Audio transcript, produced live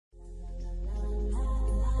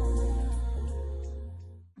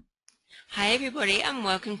Hi everybody and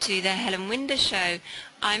welcome to the Helen Winder Show.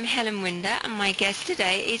 I'm Helen Winder and my guest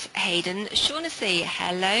today is Haydn Shaughnessy.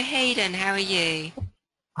 Hello Haydn, how are you?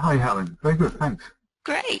 Hi, Helen. Very good, thanks.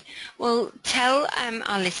 Great. Well, tell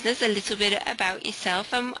our listeners a little bit about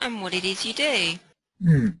yourself and what it is you do.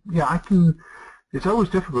 Yeah, I can. It's always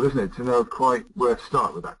difficult, isn't it, to know quite where to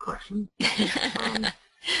start with that question. Um,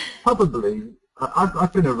 Probably,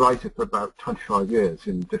 I've been a writer for about 25 years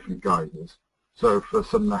in different guises. So for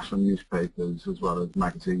some national newspapers as well as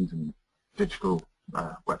magazines and digital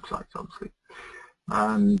websites, obviously.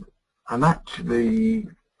 And actually,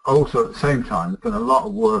 also at the same time, I've done a lot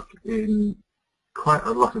of work in quite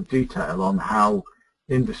a lot of detail on how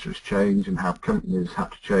industries change and how companies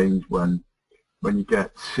have to change when you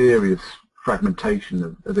get serious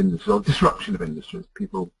fragmentation of industries or disruption of industries.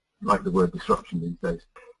 People like the word disruption these days.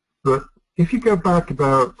 But if you go back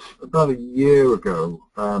about a year ago,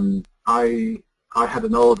 I had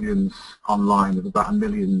an audience online of about 1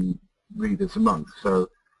 million readers a month. So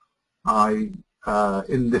I,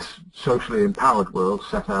 in this socially empowered world,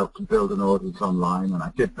 set out to build an audience online, and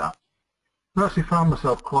I did that. I actually found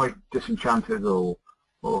myself quite disenchanted or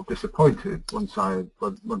disappointed once I'd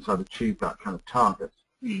achieved that kind of target,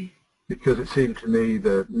 because it seemed to me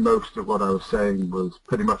that most of what I was saying was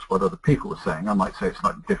pretty much what other people were saying. I might say it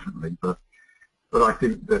slightly differently, but I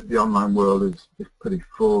think that the online world is pretty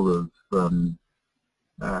full of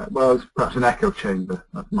well, it's perhaps an echo chamber.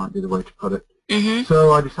 That might be the way to put it.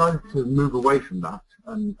 So I decided to move away from that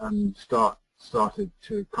and started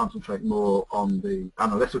to concentrate more on the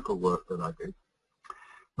analytical work that I do.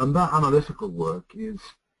 And that analytical work is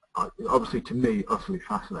obviously, to me, utterly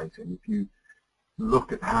fascinating. If you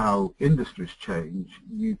look at how industries change,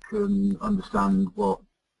 you can understand what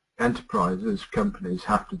enterprises, companies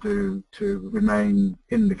have to do to remain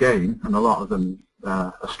in the game, and a lot of them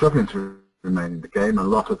are struggling to remain in the game. A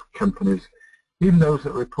lot of companies, even those that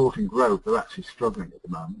are reporting growth, are actually struggling at the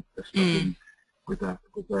moment. They're struggling with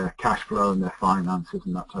their cash flow and their finances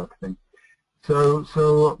and that type of thing.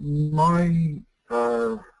 So my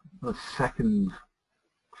second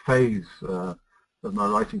phase of my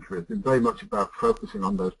writing career has been very much about focusing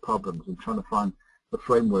on those problems and trying to find a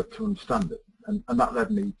framework to understand it. And that led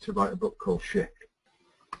me to write a book called Shift.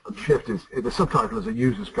 And Shift is, the subtitle is A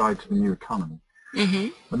User's Guide to the New Economy.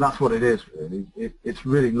 And that's what it is, really. It's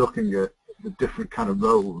really looking at the different kind of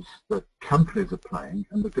roles that companies are playing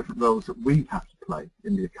and the different roles that we have to play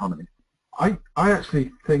in the economy. I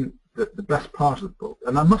actually think that the best part of the book,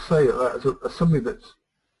 and I must say as somebody that's,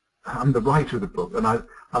 I'm the writer of the book, and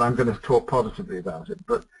I'm going to talk positively about it,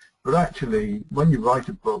 but actually when you write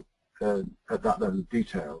a book at that level of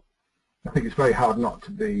detail, I think it's very hard not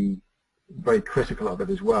to be very critical of it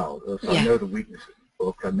as well. So I know the weaknesses of the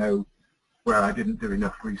book, I know where I didn't do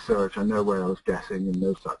enough research, I know where I was guessing and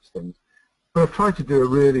those types of things. But I've tried to do a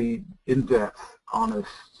really in-depth, honest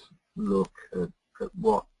look at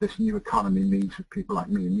what this new economy means for people like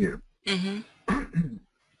me and you.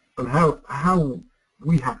 And how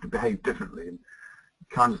we have to behave differently, and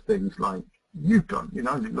kinds of things like you've done. You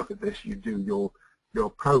know, you look at this, you do your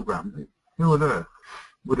program. Who on earth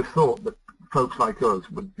would have thought that folks like us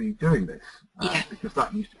would be doing this? Because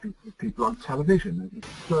that used to be people on television.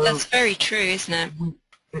 So that's very true, isn't it?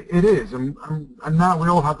 It is, and now we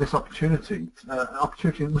all have this opportunity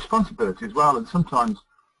and responsibility as well. And sometimes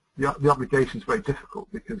the obligation is very difficult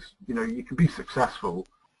because you can be successful,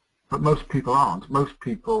 but most people aren't. Most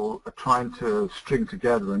people are trying to string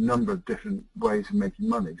together a number of different ways of making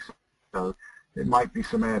money. So it might be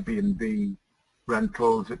some Airbnb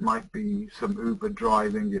rentals, it might be some Uber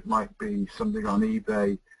driving, it might be something on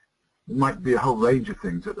eBay, it might be a whole range of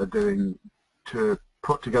things that they're doing to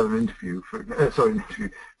put together an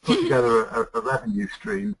put together a revenue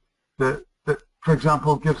stream that, for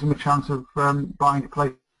example, gives them a chance of buying a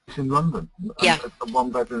place in London, a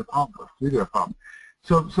one-bedroom apartment, a studio apartment.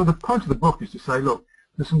 So the point of the book is to say, look,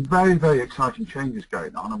 there's some very, very exciting changes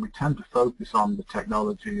going on, and we tend to focus on the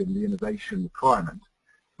technology and the innovation requirement,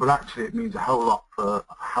 but actually it means a whole lot for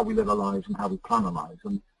how we live our lives and how we plan our lives.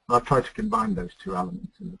 And I've tried to combine those two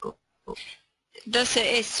elements in the book.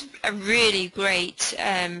 It's a really great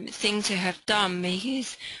thing to have done,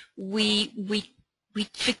 because we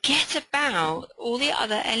forget about all the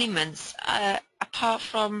other elements apart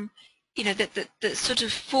from that sort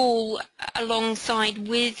of fall alongside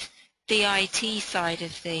with the IT side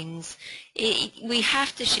of things. We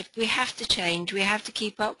have to shift, we have to change, we have to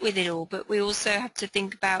keep up with it all, but we also have to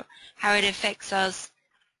think about how it affects us,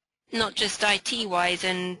 not just IT-wise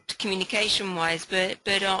and communication-wise,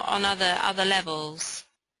 but on other levels.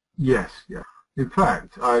 Yes, yeah. In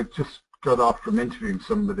fact, I just got off from interviewing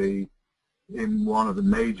somebody in one of the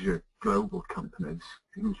major global companies.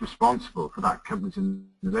 He was responsible for that company's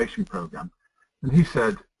innovation program. And he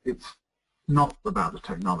said it's not about the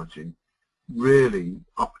technology. Really,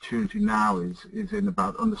 opportunity now is in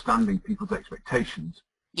about understanding people's expectations.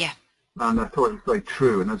 Yeah. And I thought it was very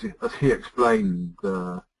true. And as he explained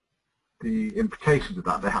the implications of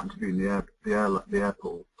that, they happen to be in the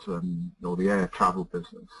airport or the air travel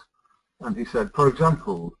business. And he said, for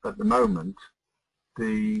example, at the moment,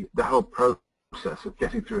 the whole process of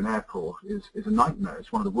getting through an airport is a nightmare.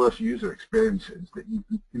 It's one of the worst user experiences that you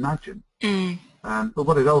can imagine. But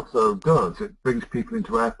what it also does, it brings people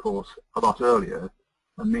into airports a lot earlier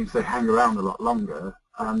and means they hang around a lot longer,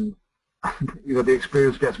 and you know, the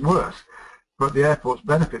experience gets worse. But the airports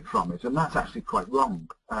benefit from it, and that's actually quite wrong.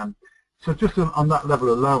 So just on that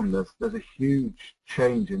level alone, there's a huge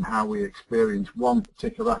change in how we experience one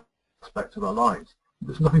particular aspect of our lives.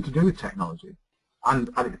 There's nothing to do with technology.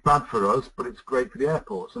 And it's bad for us, but it's great for the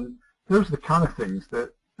airports. And those are the kind of things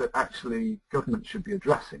that actually government should be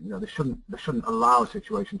addressing. You know, they shouldn't allow a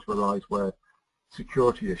situation to arise where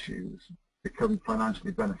security issues become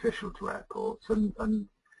financially beneficial to airports and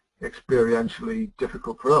experientially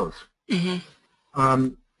difficult for us. In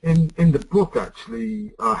the book,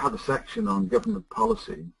 actually, I have a section on government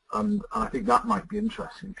policy, and I think that might be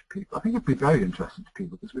interesting to people. I think it'd be very interesting to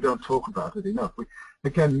people because we don't talk about it enough.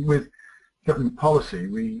 Again, with government policy,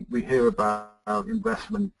 we hear about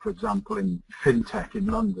investment, for example, in fintech in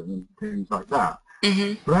London and things like that.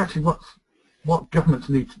 But actually, what governments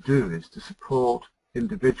need to do is to support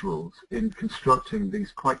individuals in constructing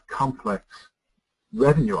these quite complex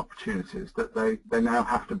revenue opportunities that they now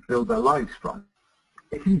have to build their lives from.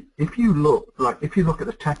 If you look at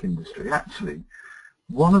the tech industry, actually,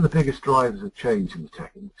 one of the biggest drivers of change in the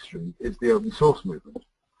tech industry is the open source movement.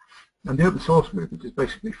 And the open source movement is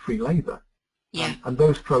basically free labor. Yeah. And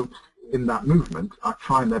those folks in that movement are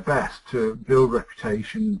trying their best to build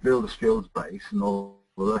reputation, build a skills base, and all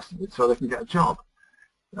the rest of it, so they can get a job.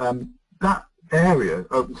 That area,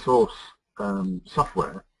 open source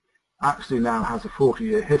software, actually now has a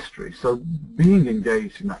 40-year history. So being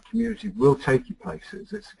engaged in that community will take you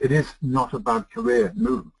places. It is not a bad career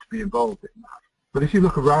move to be involved in that. But if you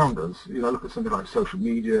look around us, you know, look at something like social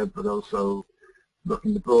media, but also look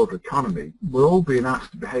in the broader economy, we're all being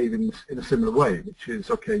asked to behave in a similar way, which is,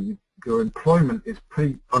 okay, your employment is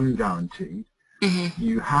pretty unguaranteed.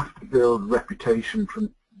 You have to build reputation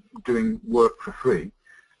from doing work for free,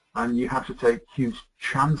 and you have to take huge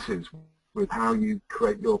chances with how you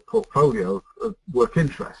create your portfolio of work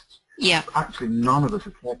interests. Yeah. Actually, none of us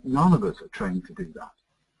are trained to do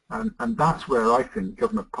that, and that's where I think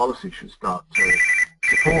government policy should start to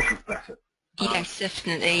support us better. Yes,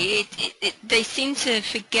 definitely. They seem to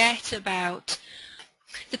forget about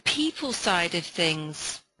the people side of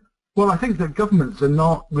things. Well, I think that governments are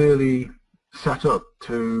not really set up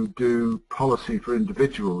to do policy for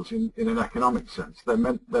individuals in an economic sense.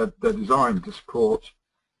 They're designed to support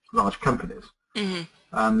large companies, and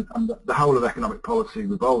the whole of economic policy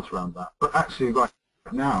revolves around that. But actually, right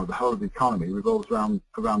now, the whole of the economy revolves around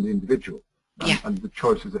the individual and the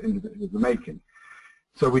choices that individuals are making.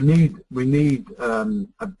 So we need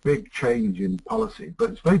a big change in policy, but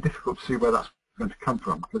it's very difficult to see where that's going to come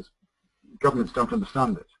from because governments don't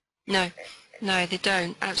understand it. No, they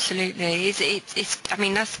don't. Absolutely. It's. I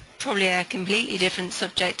mean, that's probably a completely different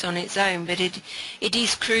subject on its own, but it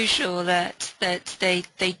is crucial that they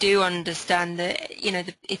do understand that, you know,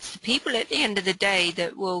 it's the people at the end of the day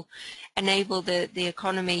that will enable the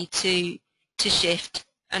economy to shift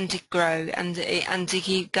and to grow and to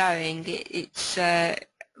keep going.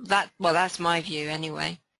 That's my view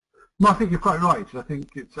anyway. No, I think you're quite right. I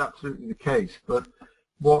think it's absolutely the case. But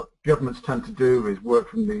what governments tend to do is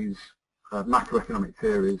work from these macroeconomic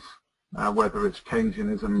theories, whether it's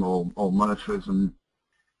Keynesianism or monetarism,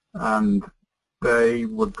 and they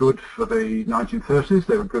were good for the 1930s,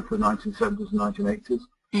 they were good for the 1970s and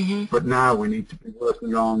 1980s, but now we need to be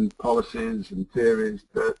working on policies and theories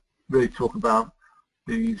that really talk about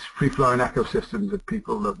these free-flowing ecosystems of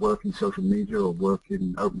people that work in social media or work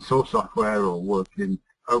in open source software or work in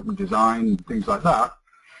open design, things like that,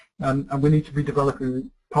 and we need to be developing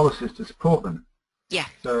policies to support them. Yeah.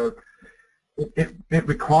 So it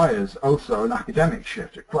requires also an academic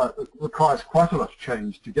shift. It requires quite a lot of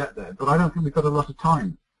change to get there, but I don't think we've got a lot of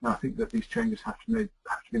time. And I think that these changes have to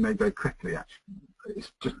be made very quickly, actually.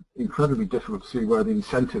 It's just incredibly difficult to see where the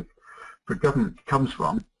incentive for government comes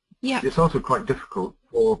from. Yeah. It's also quite difficult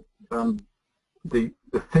for the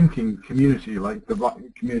thinking community, like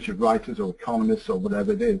the community of writers or economists or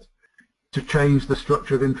whatever it is, to change the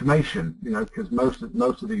structure of information. You know, because most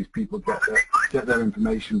of these people get their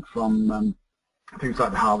information from things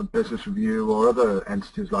like the Harvard Business Review or other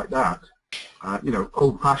entities like that. You know,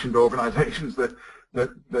 old-fashioned organisations that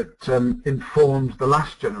informed the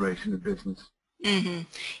last generation of business. Mm-hmm.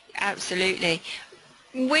 Absolutely.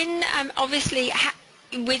 When obviously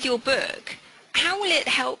with your book, how will it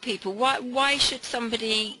help people? Why should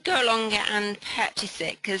somebody go along and purchase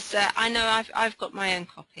it? Because I know I've got my own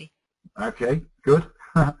copy. Okay, good.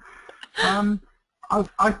 I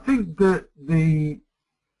think that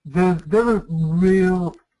there are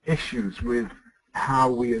real issues with how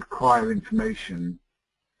we acquire information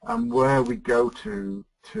and where we go to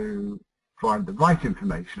find the right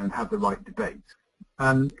information and have the right debate.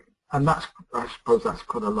 And that's, I suppose that's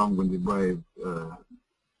quite a long-winded way of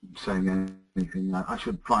saying anything. I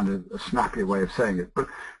should find a snappier way of saying it. But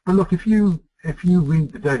look, if you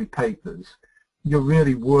read the daily papers, you're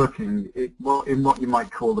really working in what you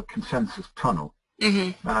might call the consensus tunnel.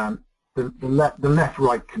 Mm-hmm. The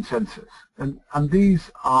left-right consensus, and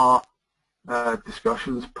these are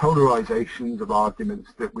discussions, polarizations of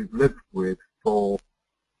arguments that we've lived with for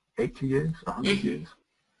 80 years, 100 mm-hmm. years.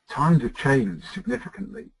 Times have changed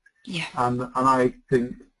significantly. Yeah. And I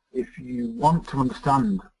think if you want to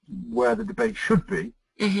understand where the debate should be,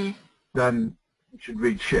 mm-hmm. then you should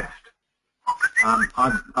read Shift.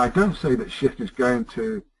 I don't say that Shift is going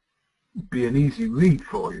to be an easy read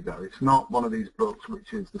for you, though. It's not one of these books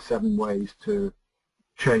which is the 7 ways to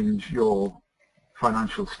change your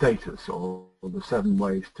financial status, or the 7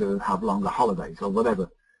 ways to have longer holidays, or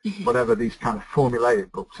whatever. Mm-hmm. Whatever these kind of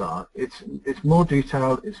formulaic books are. It's more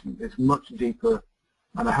detailed, it's much deeper,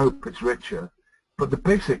 and I hope it's richer. But the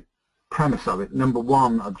basic premise of it, number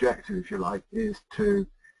one objective, if you like, is to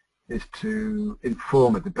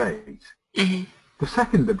inform a debate. Mm-hmm. The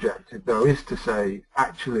second objective, though, is to say,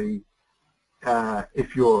 actually,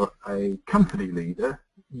 if you're a company leader,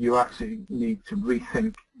 you actually need to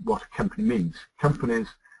rethink what a company means.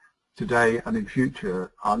 Companies today and in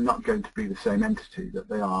future are not going to be the same entity that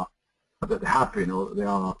they have been or that they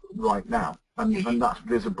are right now. And that's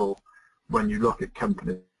visible when you look at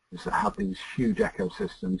companies that have these huge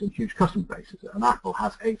ecosystems and huge customer bases. And Apple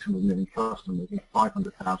has 800 million customers and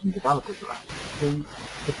 500,000 developers around.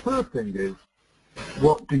 The third thing is,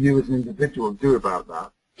 what do you as an individual do about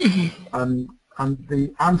that? Mm-hmm. And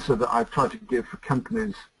the answer that I've tried to give for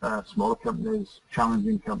companies, smaller companies,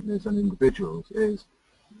 challenging companies and individuals is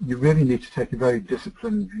you really need to take a very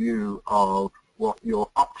disciplined view of what your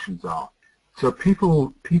options are. So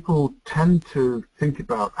people tend to think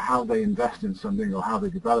about how they invest in something or how they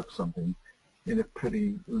develop something in a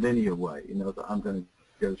pretty linear way. You know, that I'm going to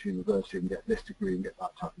go to university and get this degree and get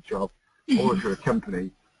that type of job. Mm-hmm. Or if you're a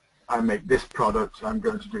company, I make this product, I'm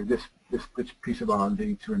going to do this piece of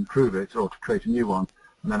R&D to improve it or to create a new one,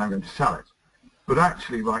 and then I'm going to sell it. But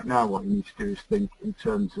actually right now what you need to do is think in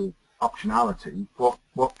terms of optionality.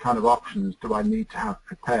 What kind of options do I need to have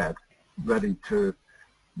prepared, ready to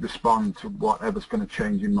respond to whatever's going to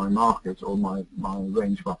change in my market or my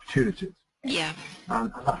range of opportunities? Yeah.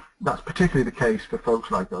 And that's particularly the case for folks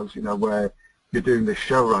like us, you know, where you're doing this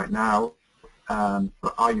show right now,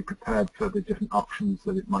 but are you prepared for the different options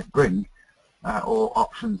that it might bring, or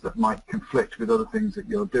options that might conflict with other things that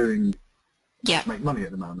you're doing to make money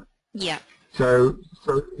at the moment? Yeah. So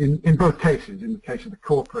in both cases, in the case of the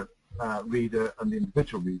corporate reader and the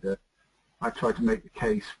individual reader, I try to make the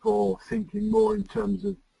case for thinking more in terms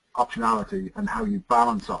of optionality and how you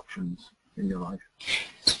balance options in your life.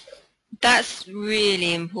 That's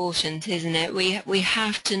really important, isn't it? We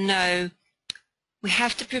have to know, we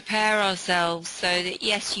have to prepare ourselves so that,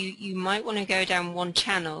 yes, you might want to go down one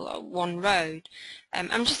channel or one road.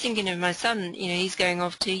 I'm just thinking of my son, you know, he's going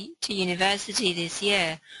off to university this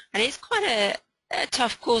year, and it's quite a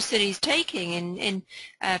tough course that he's taking in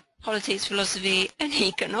politics, philosophy and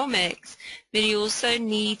economics, but he also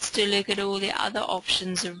needs to look at all the other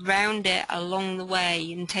options around it along the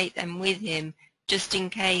way and take them with him just in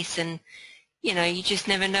case. And you know, you just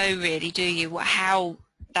never know really, do you, how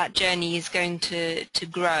that journey is going to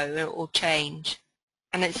grow or change.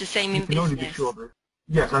 And it's the same in business. Only be sure that,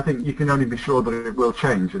 yes, I think you can only be sure that it will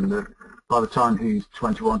change, and that by the time he's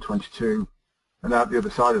 21, 22 and out the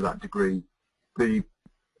other side of that degree, the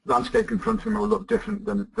landscape in front of him will look different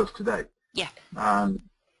than it does today. Yeah. And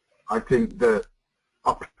I think that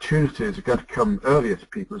opportunities are going to come earlier to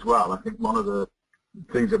people as well. I think one of the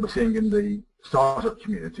things that we're seeing in the startup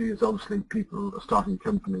community is obviously people are starting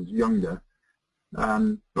companies younger,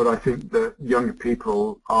 but I think that younger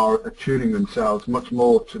people are attuning themselves much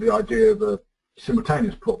more to the idea of a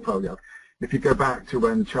simultaneous portfolio. If you go back to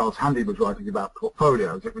when Charles Handy was writing about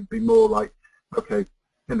portfolios, it would be more like, okay,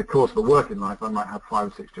 in the course of a working life, I might have 5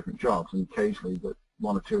 or 6 different jobs, and occasionally that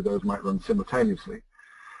one or two of those might run simultaneously.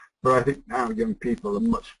 But I think now young people are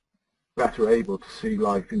much better able to see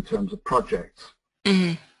life in terms of projects.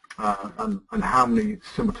 Mm-hmm. And how many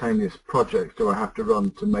simultaneous projects do I have to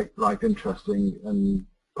run to make life interesting and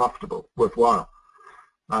profitable, worthwhile?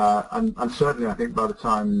 And certainly I think by the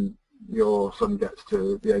time your son gets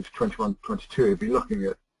to the age of 21, 22, he'll be looking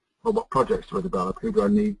at, well, what projects do I develop? Who do I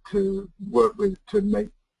need to work with to make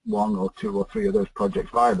one or two or three of those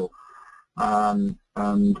projects viable? And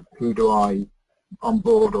who do I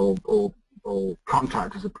onboard or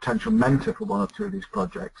contact as a potential mentor for one or two of these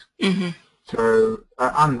projects? Mm-hmm. So,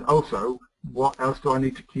 and also, what else do I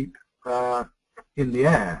need to keep in the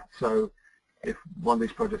air? So, if one of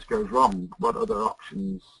these projects goes wrong, what other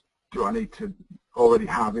options do I need to already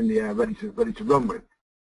have in the air, ready to run with?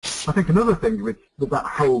 I think another thing with that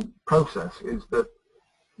whole process is that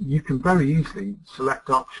you can very easily select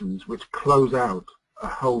options which close out a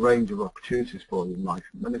whole range of opportunities for you in life,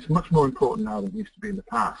 and it's much more important now than it used to be in the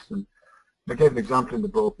past. And I gave an example in the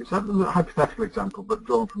book. It's a hypothetical example, but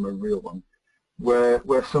drawn from a real one,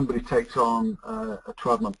 where somebody takes on a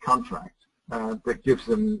 12-month contract that gives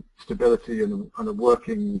them stability and a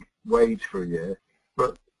working wage for a year,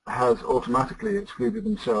 but has automatically excluded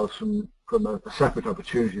themselves from a separate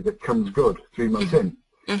opportunity that comes good 3 months in.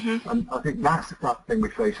 Mm-hmm. And I think that's the type of thing we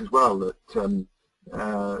face as well, that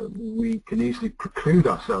we can easily preclude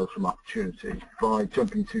ourselves from opportunity by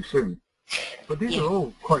jumping too soon. But these are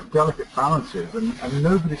all quite delicate balances, and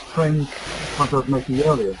nobody's trained, as I was making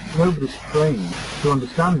earlier, nobody's trained to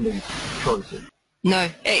understand these choices. No,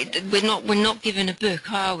 we're not given a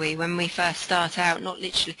book, are we, when we first start out? Not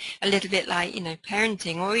literally. A little bit like,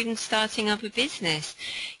 parenting or even starting up a business.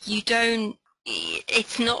 You don't.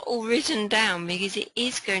 It's not all written down because it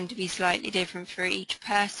is going to be slightly different for each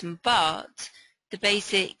person. But the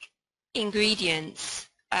basic ingredients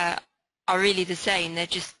are really the same. They're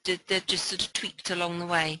just sort of tweaked along the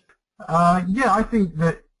way. Yeah, I think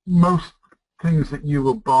that most things that you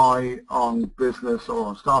will buy on business or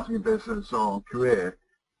on starting a business or on career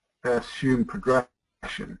assume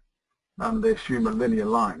progression, and they assume a linear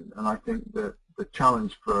line. And I think that the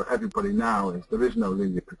challenge for everybody now is there is no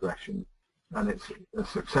linear progression, and it's a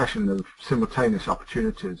succession of simultaneous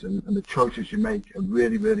opportunities, and the choices you make are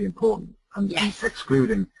really, really important. And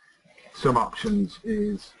excluding some options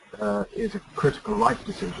is a critical life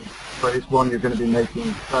decision, but it's one you're going to be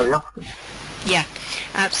making very often. Yeah,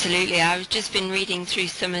 absolutely. I've just been reading through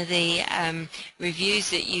some of the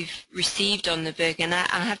reviews that you've received on the book, and I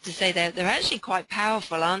have to say they're actually quite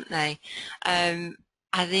powerful, aren't they?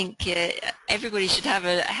 I think everybody should have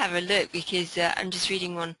a look, because I'm just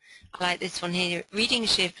reading one. I like this one here. Reading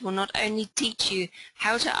Shift will not only teach you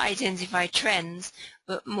how to identify trends,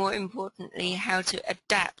 but more importantly, how to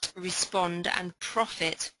adapt, respond, and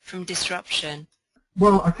profit from disruption.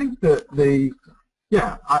 Well, I think that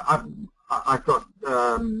I've got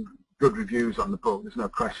good reviews on the book, there's no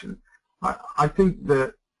question. I think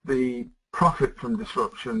that the profit from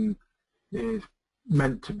disruption is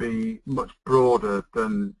meant to be much broader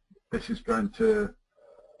than this is going to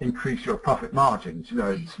increase your profit margins.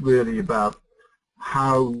 It's really about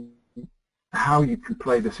how you can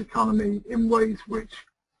play this economy in ways which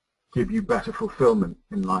give you better fulfillment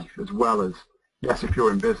in life, as well as, yes, if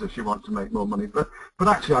you're in business you want to make more money, but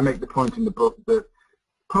actually I make the point in the book that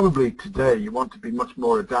probably today you want to be much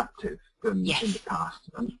more adaptive than in the past,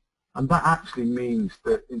 and that actually means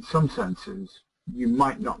that in some senses you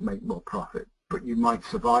might not make more profit, but you might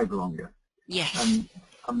survive longer. Yes.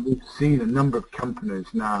 And we've seen a number of companies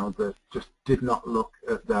now that just did not look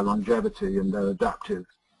at their longevity and their adaptive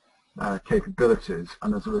capabilities,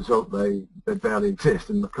 and as a result they barely exist.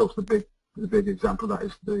 And of course the big example of that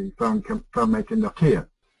is the phone maker Nokia,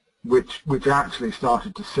 which actually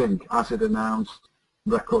started to sink as it announced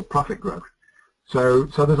record profit growth. So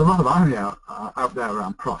there's a lot of irony out there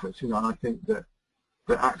around profits, and I think that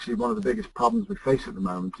actually one of the biggest problems we face at the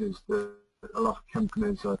moment is that a lot of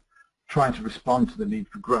companies are trying to respond to the need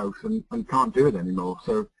for growth and can't do it anymore.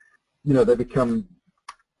 So they become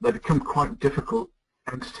quite difficult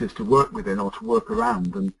entities to work within or to work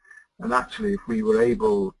around, and actually if we were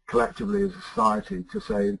able collectively as a society to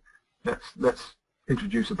say let's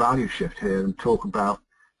introduce a value shift here and talk about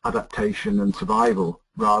adaptation and survival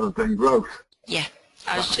rather than growth. Yeah,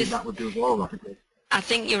 I think that would do us all, I think. I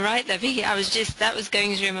think you're right there, Vicky. That was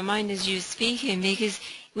going through my mind as you were speaking, because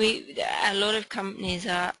a lot of companies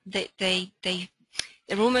are, they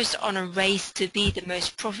they're almost on a race to be the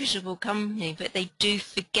most profitable company, but they do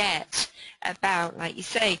forget about, like you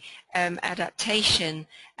say, adaptation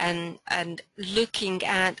and looking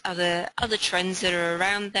at other trends that are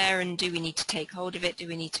around there, and do we need to take hold of it, do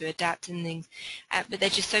we need to adapt and things. But they're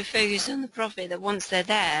just so focused on the profit that once they're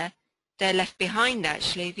there, they're left behind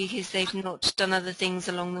actually, because they've not done other things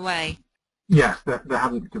along the way. Yes, they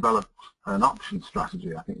haven't developed an option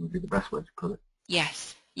strategy, I think would be the best way to put it.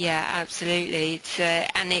 Yes. Yeah, absolutely. It's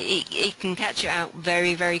and it can catch you out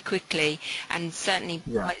very, very quickly, and certainly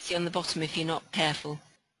bites you on the bottom if you're not careful.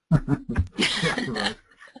 Yeah, right.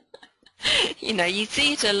 You know, you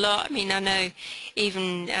see it a lot. I mean, I know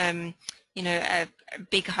even you know, a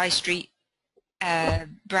big high street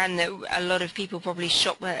brand that a lot of people probably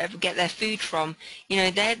get their food from. You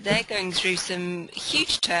know, they're going through some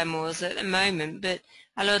huge turmoils at the moment, but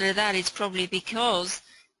a lot of that is probably because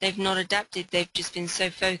they've not adapted. They've just been so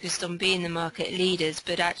focused on being the market leaders,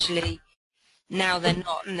 but actually now they're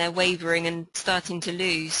not, and they're wavering and starting to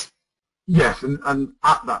lose. Yes, and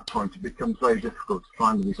at that point it becomes very difficult to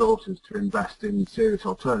find the resources to invest in serious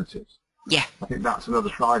alternatives. Yeah. I think that's another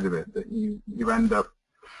side of it, that you end up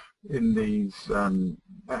in these, in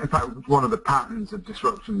fact, one of the patterns of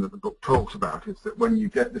disruption that the book talks about is that when you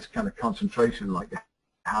get this kind of concentration like you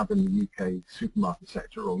have in the UK supermarket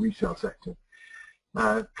sector or retail sector,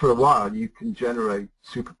 for a while you can generate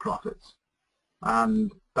super profits,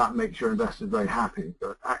 and that makes your investors very happy,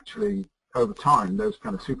 but actually over time those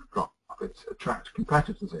kind of super profits attract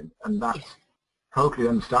competitors in, and that's totally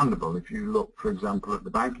understandable if you look, for example, at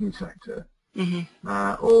the banking sector,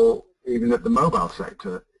 or even at the mobile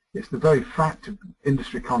sector. It's the very fact of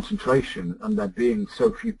industry concentration and there being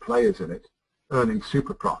so few players in it earning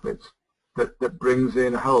super profits that brings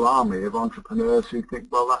in a whole army of entrepreneurs who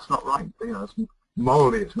think, well, that's not right, you know,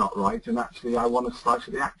 morally it's not right, and actually I want a slice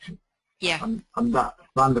of the action. Yeah. And that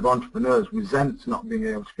band of entrepreneurs resents not being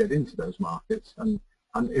able to get into those markets, and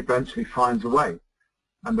eventually finds a way.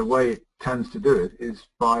 And the way it tends to do it is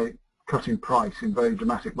by cutting price in very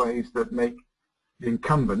dramatic ways that make the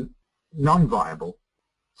incumbent non-viable.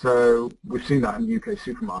 So we've seen that in the UK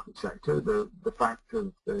supermarket sector, the fact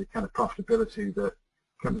of the kind of profitability that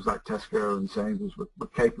companies like Tesco and Sainsbury's were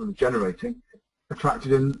capable of generating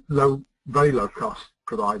attracted in very low cost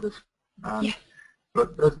providers.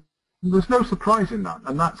 But there's no surprise in that,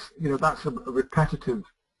 and that's a repetitive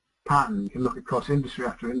pattern. You can look across industry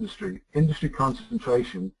after industry. Industry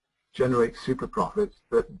concentration generates super profits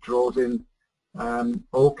that draws in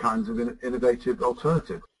all kinds of innovative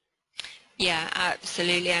alternatives. Yeah,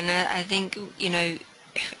 absolutely. And I think, you know,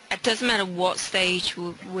 it doesn't matter what stage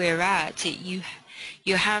we're at.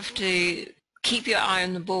 You have to keep your eye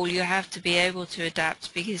on the ball. You have to be able to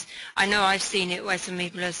adapt, because I know I've seen it where some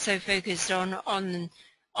people are so focused on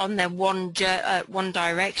their one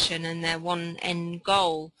direction and their one end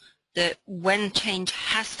goal that when change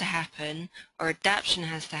has to happen or adaptation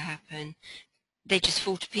has to happen, they just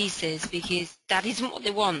fall to pieces, because that isn't what they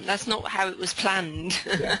want. That's not how it was planned.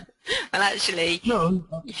 Yeah. Well, actually, no.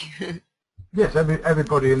 Yes,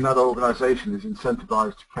 everybody in that organisation is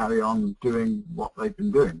incentivized to carry on doing what they've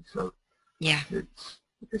been doing. So yeah,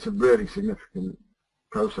 it's a really significant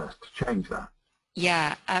process to change that.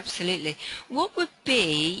 Yeah, absolutely. What would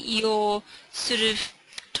be your sort of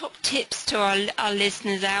top tips to our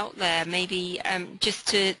listeners out there, maybe just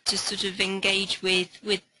to sort of engage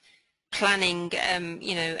with planning,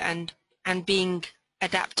 you know, and being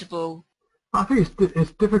adaptable? I think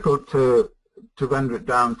it's difficult to render it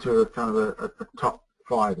down to a kind of a top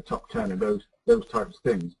 5, a top 10, and those types of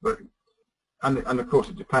things. But and of course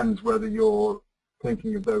it depends whether you're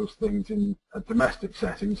thinking of those things in a domestic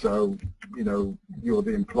setting. So you know, you're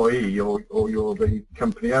the employee or you're the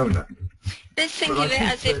company owner. Let's think of it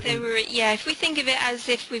as if they were, if we think of it as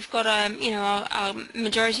if we've got, you know, our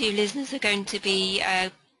majority of listeners are going to be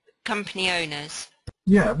company owners.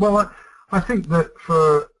 Yeah, well, I think that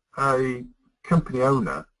for a company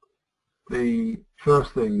owner, the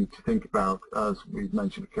first thing to think about, as we've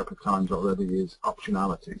mentioned a couple of times already, is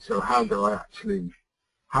optionality. So how do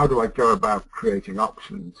I go about creating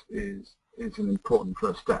options is an important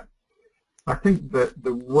first step. I think that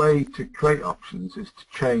the way to create options is to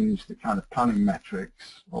change the kind of planning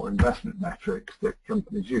metrics or investment metrics that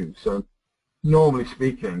companies use. So normally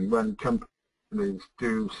speaking, when companies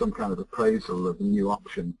do some kind of appraisal of a new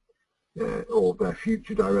option or their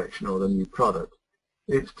future direction or their new product,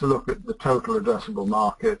 it's to look at the total addressable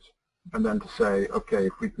market and then to say, okay,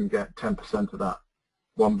 if we can get 10% of that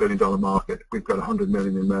 $1 billion market, we've got 100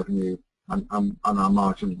 million in revenue, and our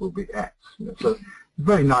margins will be X. You know, so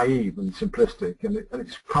very naive and simplistic, and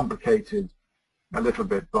it's complicated a little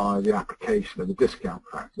bit by the application of the discount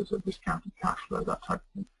factors, so discounted cash flow, that type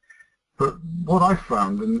of thing. But what I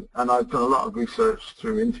found, and I've done a lot of research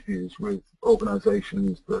through interviews with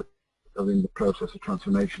organizations that are in the process of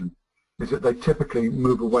transformation, is that they typically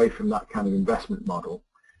move away from that kind of investment model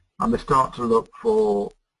and they start to look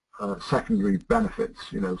for secondary benefits,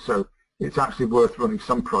 so it's actually worth running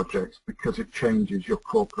some projects because it changes your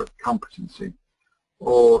corporate competency,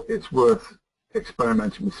 or it's worth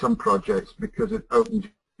experimenting with some projects because it opens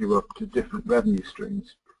you up to different revenue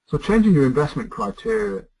streams. So changing your investment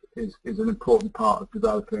criteria is an important part of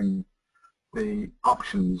developing the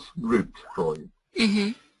options route for you.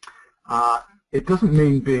 Mm-hmm. It doesn't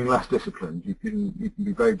mean being less disciplined. You can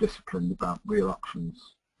be very disciplined about real options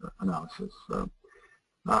analysis. So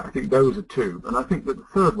I think those are two. And I think that the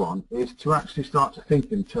third one is to actually start to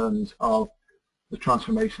think in terms of the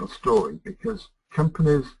transformational story, because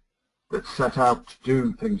companies that set out to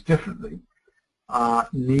do things differently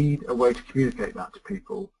need a way to communicate that to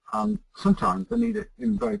people. And sometimes they need it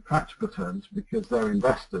in very practical terms because their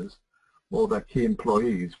investors or their key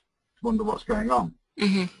employees wonder what's going on.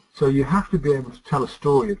 Mm-hmm. So you have to be able to tell a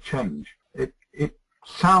story of change. It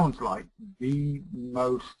sounds like the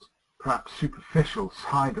most perhaps superficial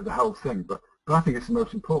side of the whole thing, but I think it's the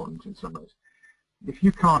most important in some ways. If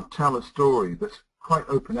you can't tell a story that's quite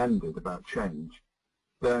open-ended about change,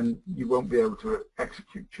 then you won't be able to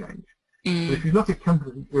execute change. Mm. But if you look at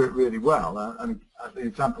companies that do it really well, and the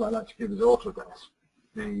example I like to give is Autodesk,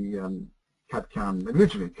 the CAD/CAM,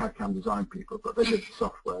 originally CAD/CAM design people, but they did the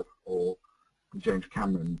software for the James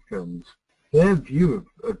Cameron films. Their view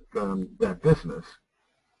of their business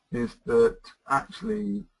is that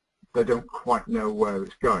actually they don't quite know where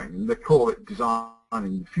it's going, and they call it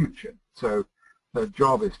designing the future. So their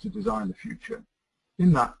job is to design the future.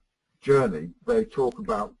 In that journey, they talk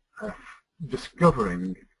about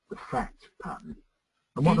discovering the fact pattern.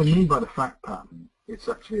 And what they mean by the fact pattern, it's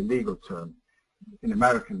actually a legal term. In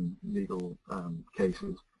American legal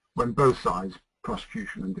cases, when both sides,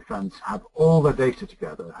 prosecution and defense, have all their data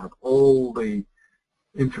together, have all the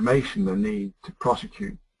information they need to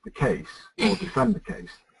prosecute the case or defend the case,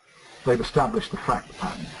 they've established the fact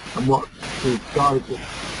pattern. And what the guys at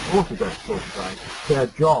Autodesk talk about, their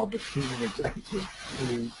job as senior executives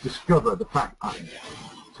to discover the fact pattern.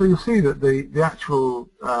 So you'll see that the actual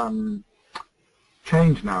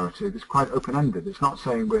change narrative is quite open-ended. It's not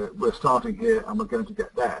saying we're starting here and we're going to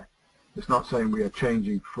get there. It's not saying we are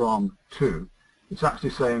changing from to. It's actually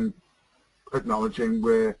saying, acknowledging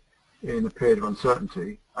we're in a period of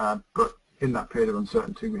uncertainty, but in that period of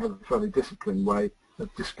uncertainty we have a fairly disciplined way of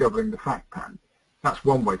discovering the fact pattern. That's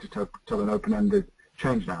one way to tell an open-ended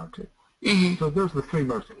change narrative. Mm-hmm. So those are the three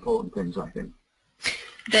most important things, I think.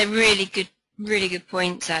 They're really good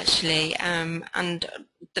points, actually. And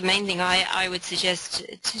the main thing I would suggest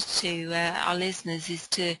to our listeners is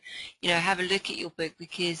to, have a look at your book,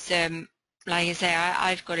 because, like I say,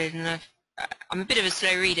 I've got it, and I'm a bit of a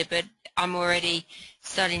slow reader, but I'm already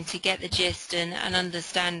starting to get the gist and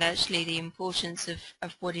understand actually the importance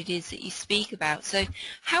of what it is that you speak about. So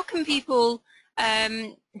how can people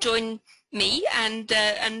join me and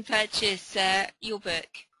purchase your book?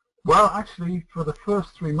 Well, actually, for the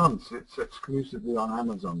first 3 months, it's exclusively on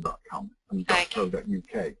Amazon.com and .co.uk.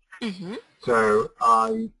 Mm-hmm. So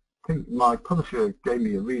I think my publisher gave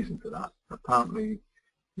me a reason for that. Apparently,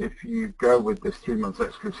 if you go with this 3 months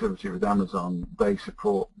exclusivity with Amazon, they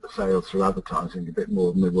support the sales through advertising a bit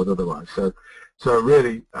more than they would otherwise. So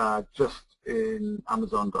really, just in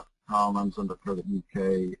Amazon.com,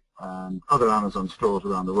 Amazon.co.uk, and other Amazon stores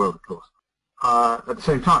around the world, of course. At the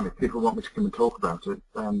same time, if people want me to come and talk about it,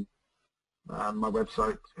 my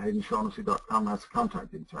website, HaydnShaughnessy.com, has the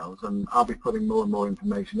contact details, and I'll be putting more and more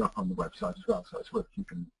information up on the website as well, so it's worth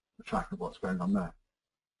keeping track of what's going on there.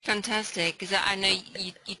 Fantastic, because I know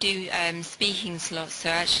you do speaking slots, so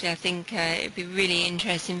actually I think it'd be really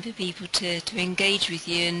interesting for people to engage with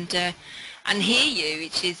you and hear you,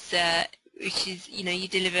 which is you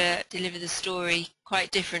deliver the story quite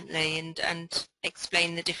differently and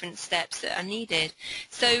explain the different steps that are needed.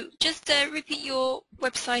 So just repeat your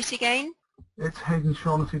website again. It's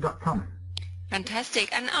HaydnShaughnessy.com.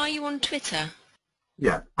 Fantastic. And are you on Twitter?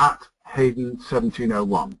 Yeah, at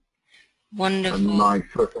Haydn1701. Wonderful. And my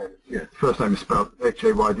first name is spelled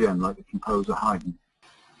Haydn, like the composer Haydn.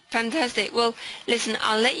 Fantastic. Well, listen,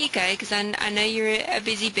 I'll let you go because I know you're a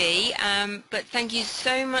busy bee, but thank you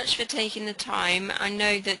so much for taking the time. I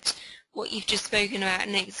know that what you've just spoken about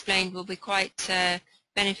and explained will be quite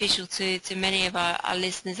beneficial to many of our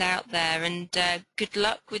listeners out there, and good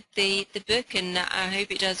luck with the book, and I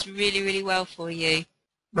hope it does really, really well for you.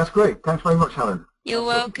 That's great. Thanks very much, Helen. You're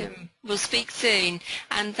talking to you. welcome. We'll speak soon.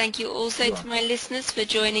 And thank you also Yeah. to my listeners for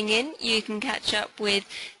joining in. You can catch up with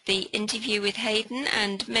the interview with Haydn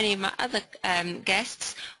and many of my other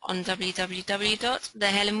guests on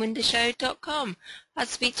www.thehelenwindershow.com. I'll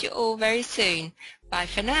speak to you all very soon. Bye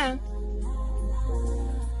for now.